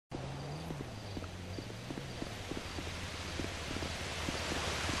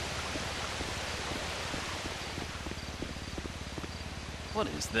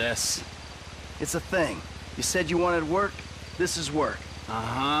What is this? It's a thing. You said you wanted work. This is work.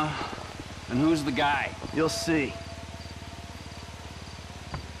 Uh-huh. And who's the guy? You'll see.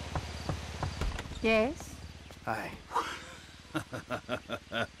 Yes? Hi.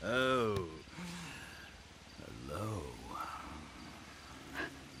 Oh. Hello.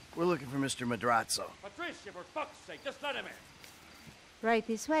 We're looking for Mr. Madrazo. Patricia, for fuck's sake, just let him in. Right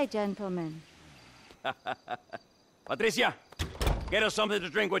this way, gentlemen. Patricia, get us something to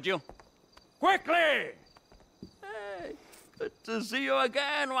drink, would you? Quickly! Hey, good to see you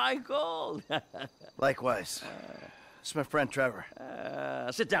again, Michael. Likewise. It's my friend Trevor.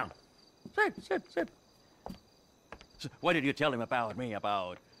 Sit down. Sit. So what did you tell him about me,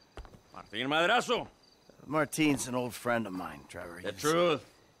 about Martin Madrazo? Martine's an old friend of mine, Trevor. The truth.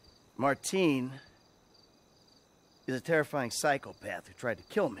 Martine is a terrifying psychopath who tried to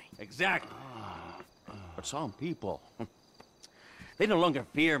kill me. Exactly. But some people, they no longer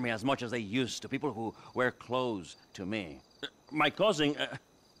fear me as much as they used to. People who wear clothes to me. My cousin,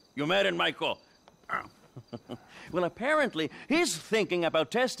 you met him, Michael. Well, apparently, he's thinking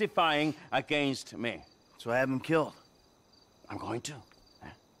about testifying against me. So I have him killed. I'm going to.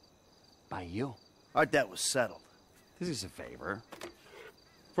 By you. Our debt was settled. This is a favor.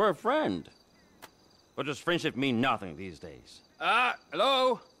 For a friend. But does friendship mean nothing these days?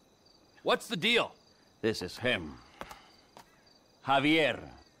 Hello? What's the deal? This is him. Javier.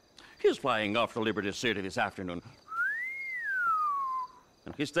 He's flying off to Liberty City this afternoon.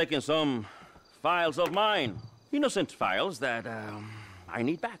 And he's taking some files of mine. Innocent files that, I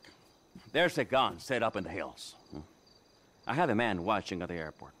need back. There's a gun set up in the hills. I have a man watching at the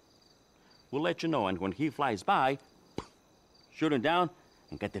airport. We'll let you know, and when he flies by, shoot him down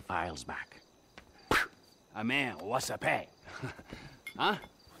and get the files back. Man, what's the pay? Huh?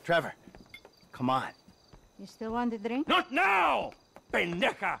 Trevor, come on. You still want a drink? Not now!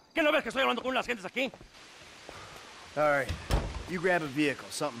 Pendeja! ¿Qué no ves que estoy hablando con las gentes aquí? All right. You grab a vehicle,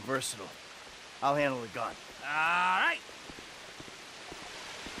 something versatile. I'll handle the gun. All right.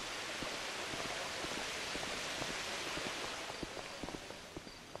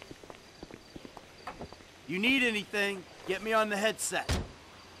 You need anything, get me on the headset.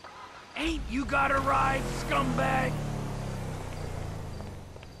 Ain't you got a ride, scumbag?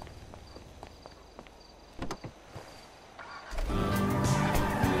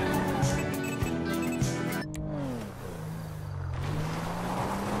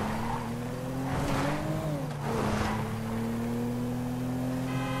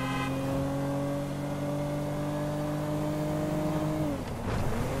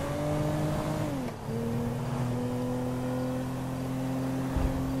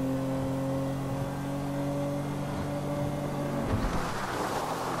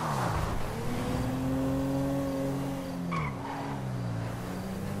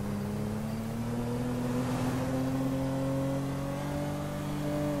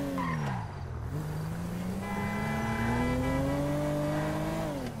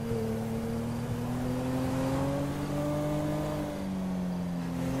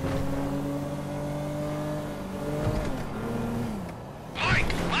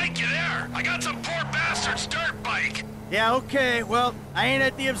 I got some poor bastard's dirt bike. Yeah, okay, well, I ain't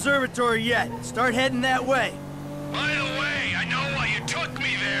at the observatory yet. Start heading that way. By the way, I know why you took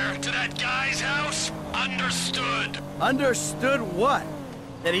me there, to that guy's house. Understood. Understood what?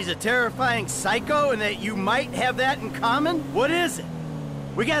 That he's a terrifying psycho and that you might have that in common? What is it?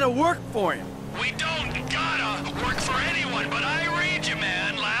 We gotta work for him. We don't gotta work for anyone, but I read you,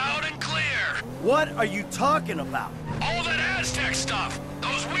 man, loud and clear. What are you talking about? All that Aztec stuff.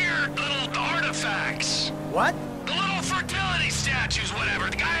 Those weird little artifacts. What? The little fertility statues, whatever.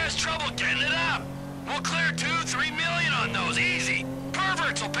 The guy has trouble getting it up. We'll clear 2-3 million on those, easy.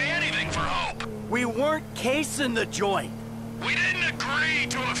 Perverts will pay anything for hope. We weren't casing the joint. We didn't agree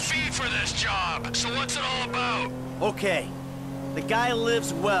to a fee for this job, so what's it all about? Okay, the guy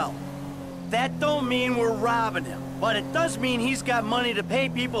lives well. That don't mean we're robbing him, but it does mean he's got money to pay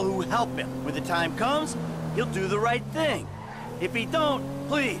people who help him. When the time comes, he'll do the right thing. If he don't,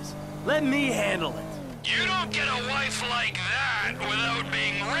 please, let me handle it. You don't get a wife like that without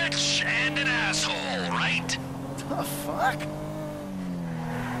being rich and an asshole, right? The fuck?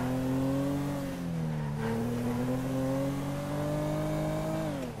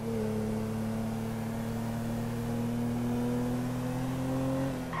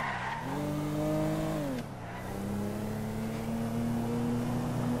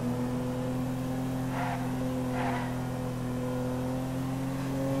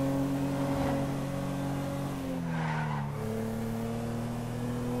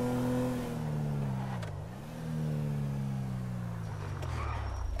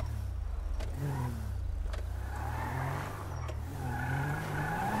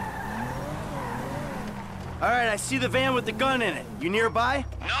 All right, I see the van with the gun in it. You nearby?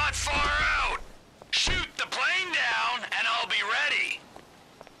 Not far out. Shoot the plane down, and I'll be ready.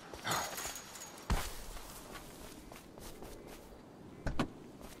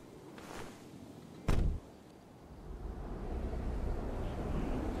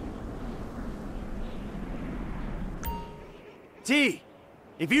 T,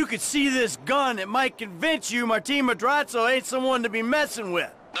 if you could see this gun, it might convince you Martin Madrazo ain't someone to be messing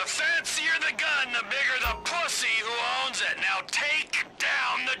with. The fancier the gun, the bigger the pussy who owns it. Now take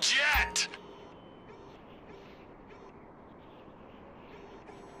down the jet.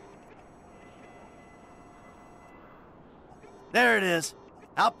 There it is.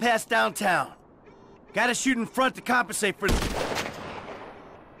 Out past downtown. Gotta shoot in front to compensate for...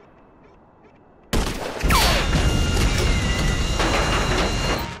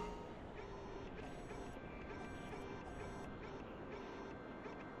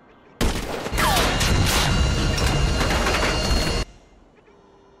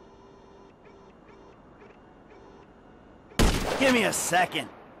 Give me a second.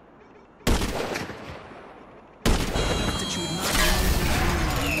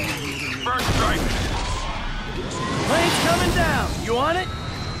 First strike. Plane's coming down. You on it?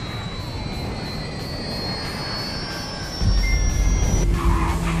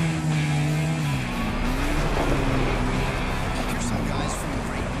 Here's some guys from the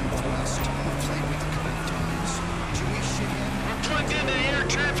Great Northwest. We've played with a couple of times. Jewish shit yet? We're plugged into the air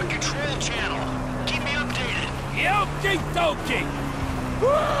traffic control channel. Keep me updated. Okie dokie!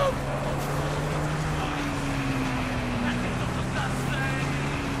 Woo!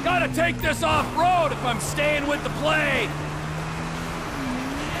 Gotta take this off-road if I'm staying with the plane!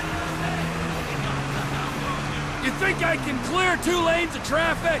 You think I can clear 2 lanes of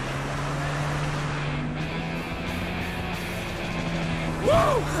traffic?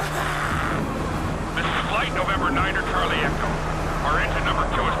 Woo! This is Flight November 9er Charlie Echo. Our engine number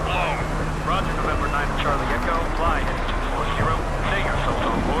 2 is blown. Roger, November 9 Charlie Echo, fly heading 240, say your souls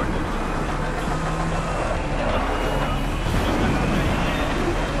on board.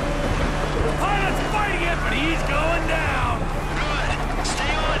 Pilot's fighting it, but he's going down! Good.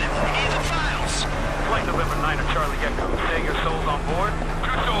 Stay on it. We need the files. Flight November 9 Charlie Echo, say your souls on board.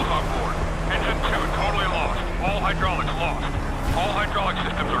 2 souls on board. Engine 2 totally lost. All hydraulics lost. All hydraulic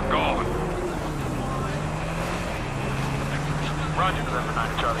systems are gone. Roger, November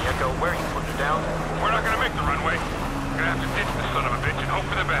 9 Charlie Echo, where are you putting it down? We're not gonna make the runway. We're gonna have to ditch this son of a bitch and hope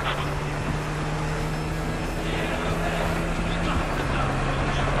for the best.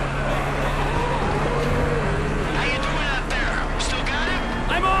 How you doing out there? Still got him?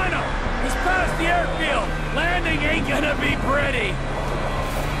 I'm on him! He's past the airfield! Landing ain't gonna be pretty!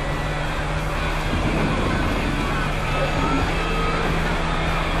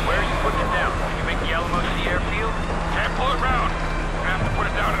 Where are you putting it down? Can you make the Alamo Sea airfield? Can't pull it round. We're gonna have to put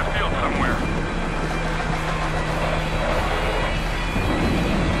it down in a field somewhere.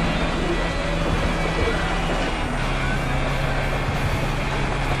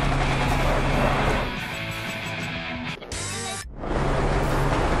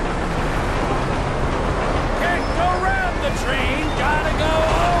 Can't go round the train, gotta go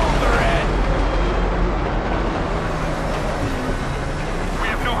over it! We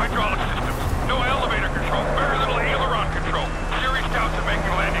have no hydraulic systems, no elevator control, very little aileron control. Serious doubts of making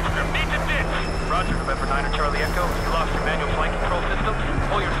a landing strip. Need to ditch. Roger, November 9 Charlie Echo, you lost your manual flight control system.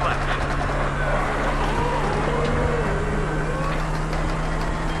 Pull your flaps.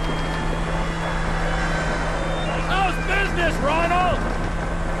 How's business, Ronald?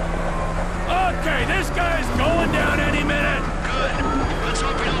 Okay, this guy's going down any minute. Good. Let's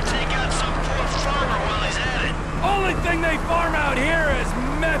hope we don't take out some poor farmer while he's at it. Only thing they farm out here is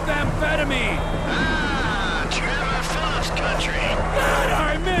methamphetamine. Ah, Trevor Phillips country. God,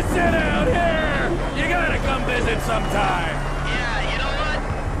 I miss it out here. You gotta come visit sometime. Yeah, you know what?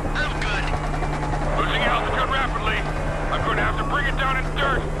 I'm good. Losing altitude rapidly. I'm going to have to bring it down in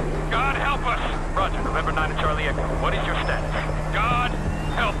dirt. God help us. Roger, November 9 Charlie Echo, what is your status? God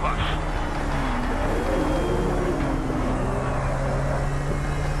help us.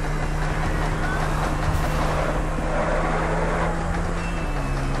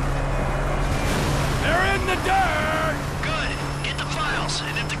 They're in the dirt. Good. Get the files,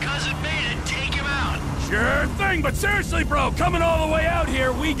 and if the cousin made it, take him out. Sure thing, but seriously, bro, coming all the way out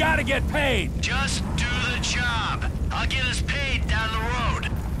here, we gotta get paid. Just do the job. I'll get us paid down the road.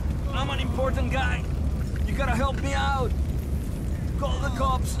 I'm an important guy. You gotta help me out. Call the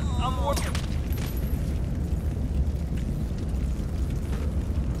cops. I'm working.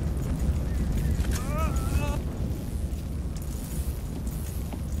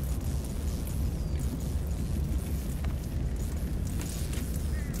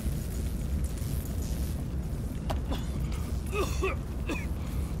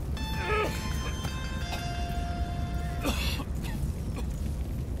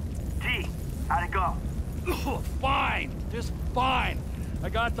 How'd it go? Fine, just fine. I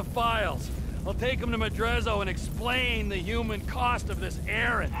got the files. I'll take them to Madrezzo and explain the human cost of this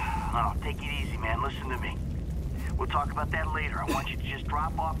errand. Oh, take it easy, man. Listen to me. We'll talk about that later. I want you to just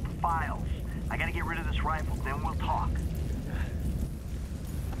drop off the files. I gotta get rid of this rifle, then we'll talk.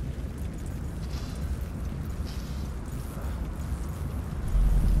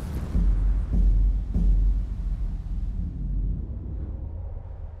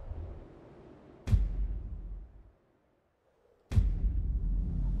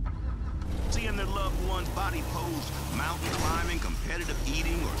 Seeing their loved one's body pose, mountain climbing, competitive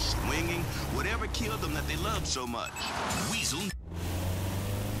eating, or swinging, whatever killed them that they loved so much. Weasel.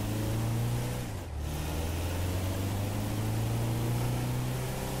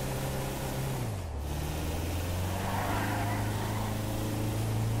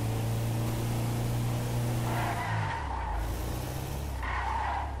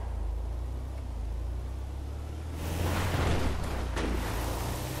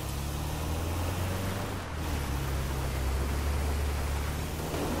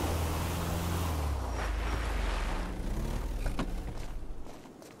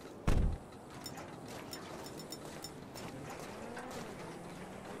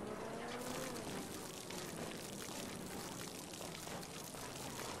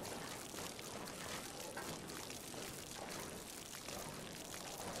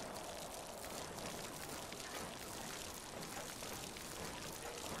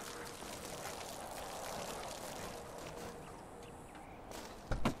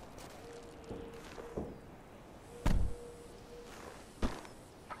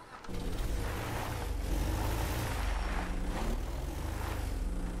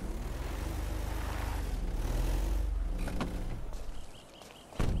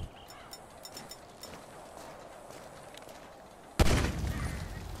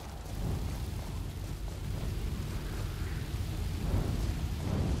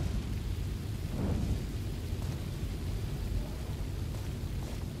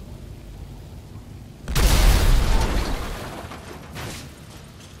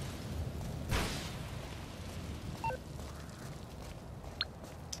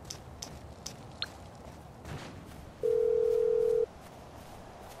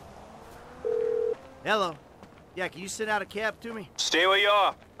 Hello. Yeah, can you send out a cab to me? Stay where you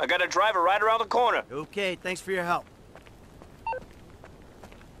are. I got a driver right around the corner. Okay, thanks for your help.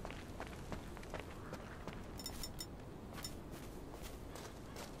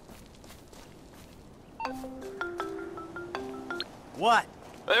 What?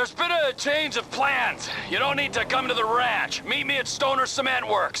 There's been a change of plans. You don't need to come to the ranch. Meet me at Stoner Cement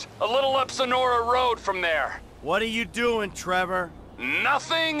Works, a little up Sonora Road from there. What are you doing, Trevor?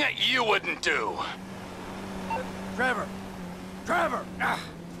 Nothing you wouldn't do. Trevor! Trevor! Ah,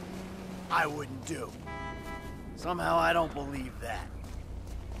 I wouldn't do. Somehow I don't believe that.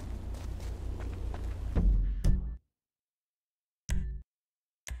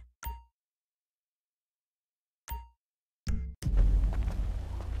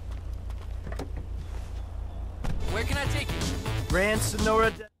 Where can I take you? Grand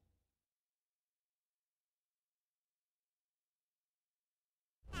Sonora...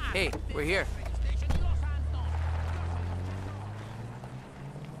 Hey, we're here.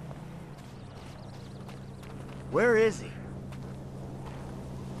 Where is he?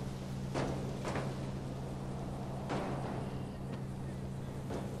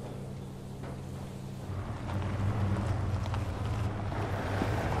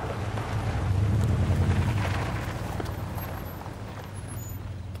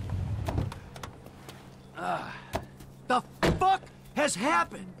 The fuck has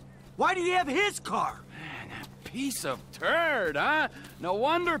happened? Why do you have his car? Man, a piece of turd, huh? No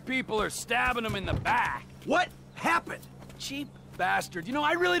wonder people are stabbing him in the back. What happened? Cheap bastard. You know,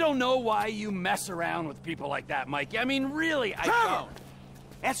 I really don't know why you mess around with people like that, Mikey. I mean, really, I don't.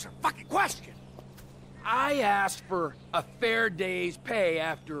 Answer a fucking question. I asked for a fair day's pay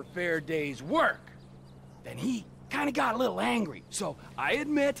after a fair day's work. Then he kind of got a little angry. So I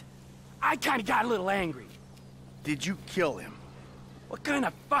admit, I kind of got a little angry. Did you kill him? What kind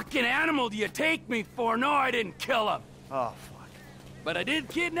of fucking animal do you take me for? No, I didn't kill him. Oh, fuck. But I did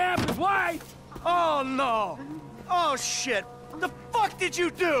kidnap his wife. Oh, no. Oh, shit. The fuck did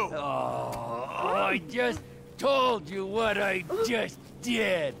you do? Oh, I just told you what I just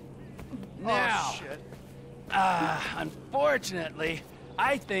did. Now, Oh, shit. Unfortunately,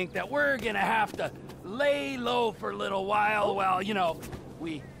 I think that we're gonna have to lay low for a little while while, you know,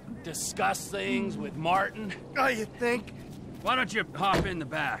 we discuss things with Martin. Oh, you think? Why don't you hop in the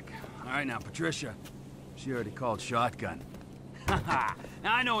back? All right, now, Patricia, she already called shotgun. Now,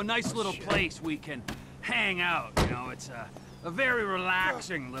 I know a nice little place we can hang out, you know. It's a very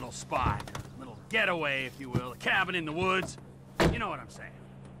relaxing little spot. A little getaway, if you will. A cabin in the woods. You know what I'm saying.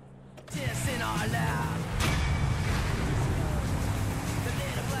 In our lab. The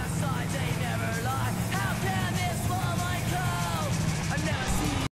little glass signs, they never lie.